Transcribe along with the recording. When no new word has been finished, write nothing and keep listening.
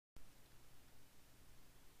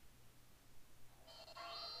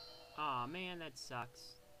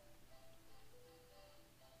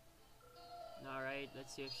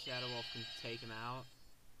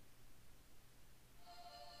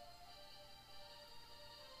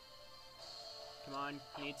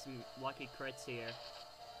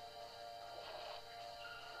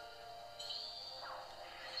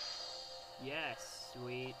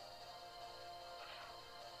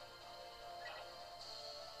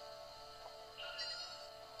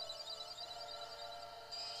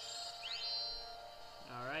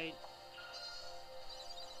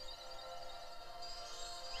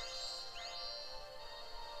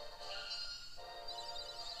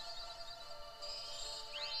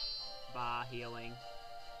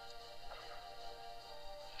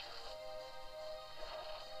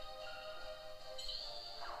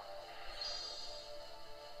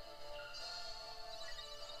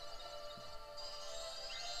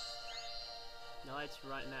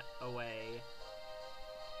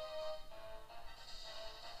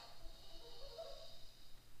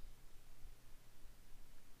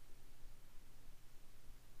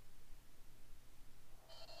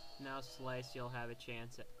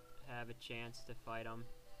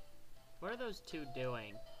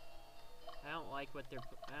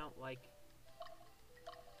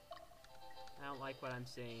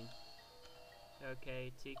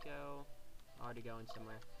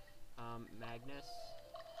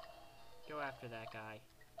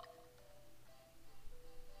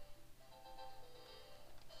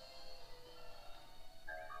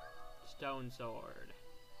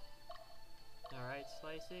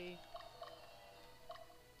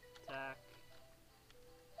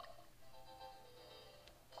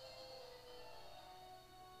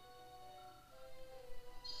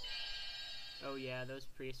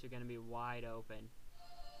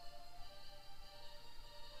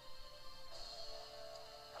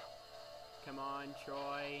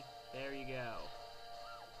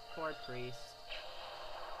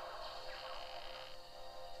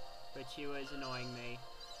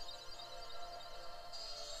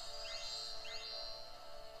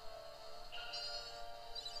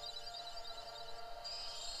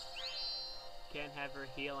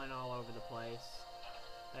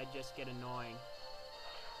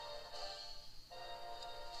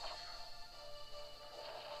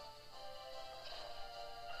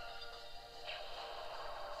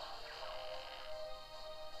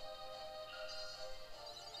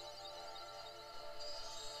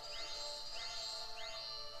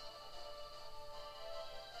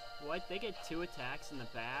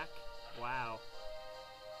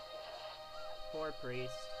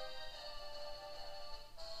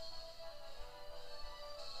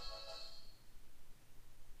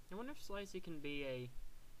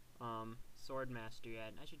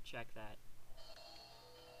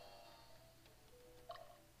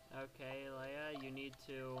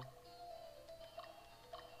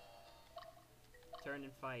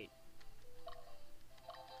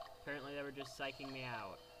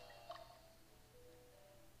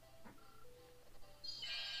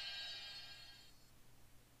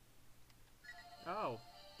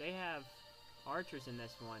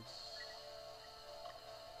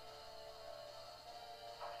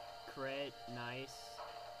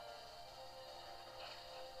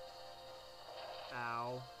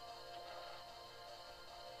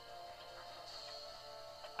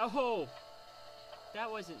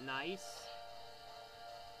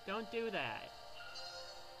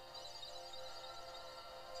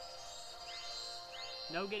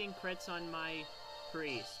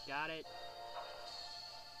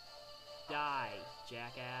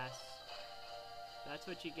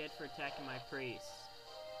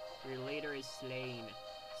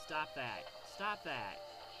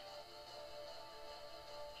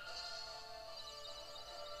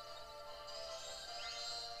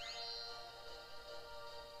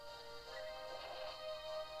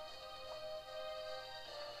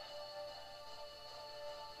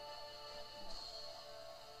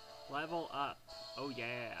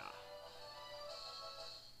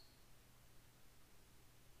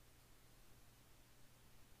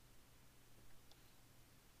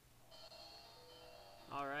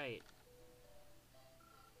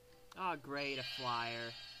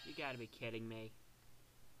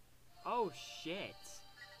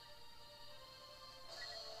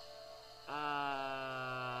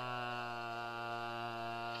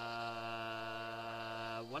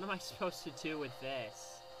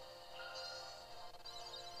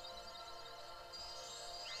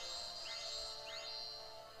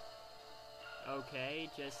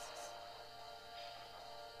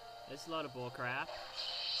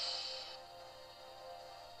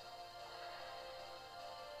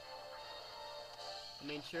I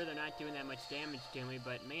mean, sure, they're not doing that much damage to me,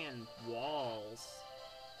 but man, walls.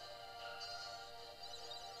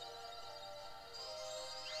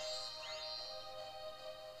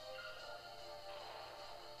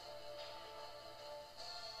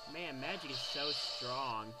 Man, magic is so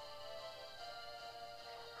strong.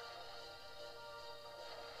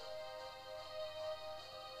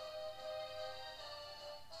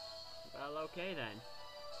 Well, okay then.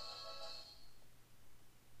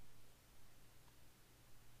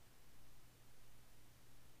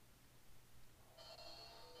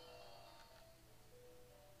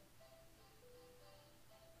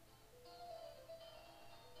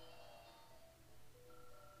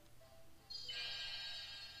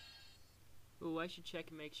 Ooh, I should check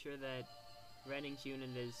and make sure that Renning's unit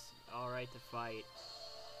is alright to fight.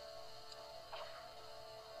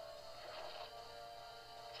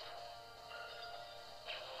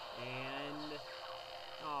 And...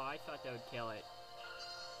 oh, I thought that would kill it.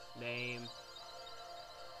 Lame.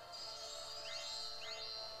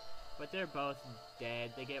 But they're both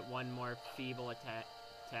dead. They get one more feeble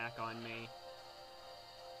attack on me.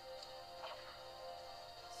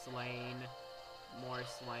 Slain. More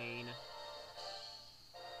slain.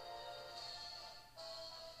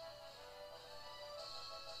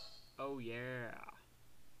 Oh yeah.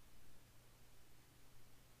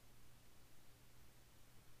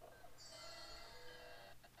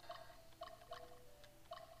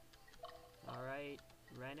 Alright,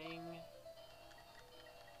 Renning.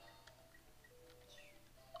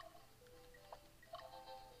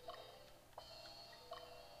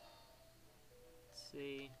 Let's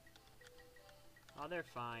see. Oh, they're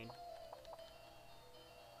fine.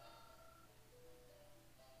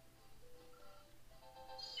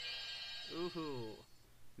 Ooh.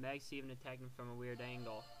 Meg's even attacking from a weird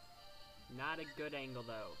angle. Not a good angle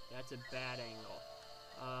though. That's a bad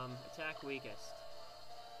angle. Attack weakest.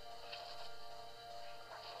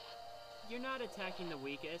 You're not attacking the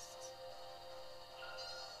weakest.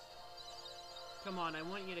 Come on, I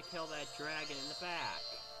want you to kill that dragon in the back.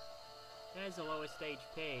 That is the lowest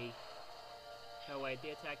HP. Oh wait,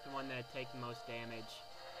 they attack the one that take the most damage.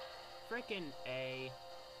 Frickin' A.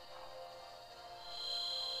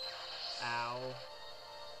 Ow.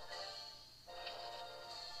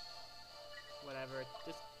 Whatever,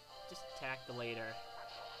 just attack the leader.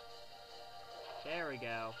 There we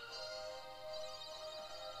go.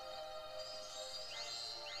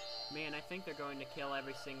 Man, I think they're going to kill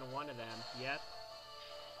every single one of them. Yep.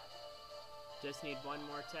 Just need one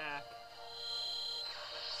more attack.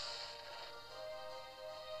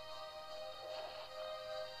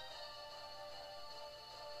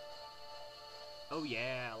 Oh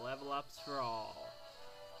yeah, level ups for all.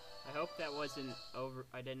 I hope that wasn't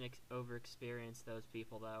I didn't over-experience those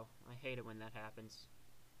people though. I hate it when that happens.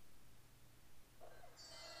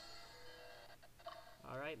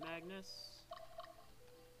 Alright, Magnus.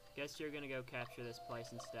 Guess you're gonna go capture this place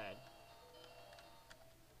instead.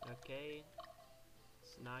 Okay.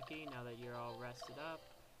 Snaki, now that you're all rested up.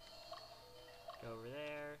 Go over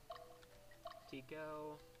there.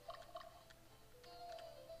 Tico.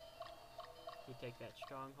 You take that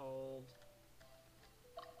stronghold.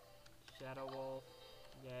 Shadow Wolf.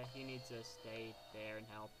 Yeah, he needs to stay there and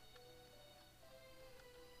help.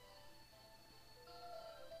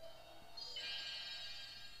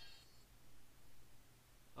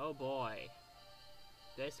 Oh boy.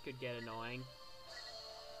 This could get annoying.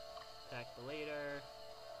 Attack the leader.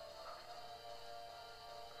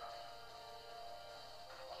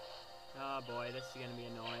 Oh boy, this is gonna be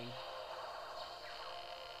annoying.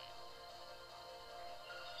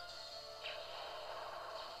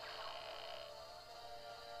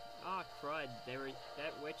 Ah, crud.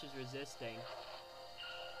 That witch is resisting.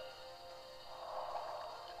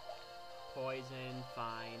 Poison,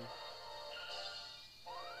 fine.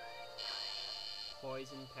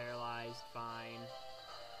 Poison, paralyzed, fine.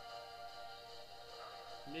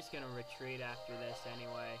 I'm just gonna retreat after this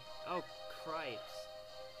anyway. Oh, cripes.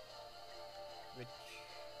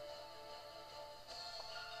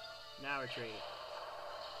 Now retreat.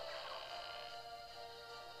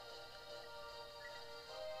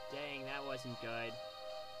 Dang, that wasn't good.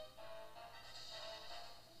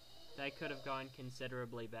 That could have gone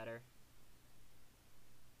considerably better.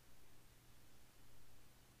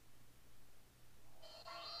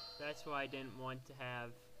 That's why I didn't want to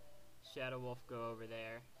have Shadow Wolf go over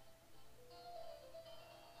there.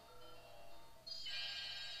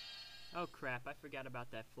 Oh crap, I forgot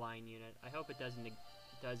about that flying unit. I hope it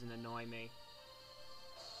doesn't annoy me.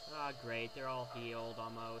 Ah, great, they're all healed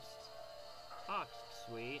almost. Ah,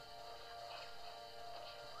 sweet.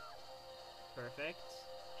 Perfect.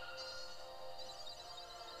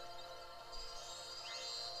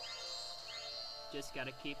 Just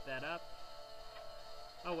gotta keep that up.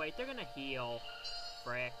 Oh wait, they're gonna heal.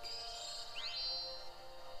 Frick.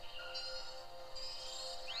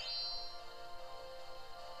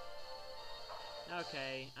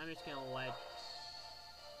 Okay, I'm just gonna let...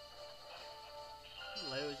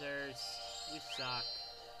 Losers. You suck.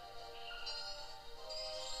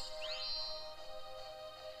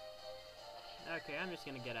 Okay, I'm just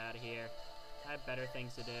gonna get out of here. I have better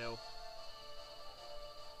things to do.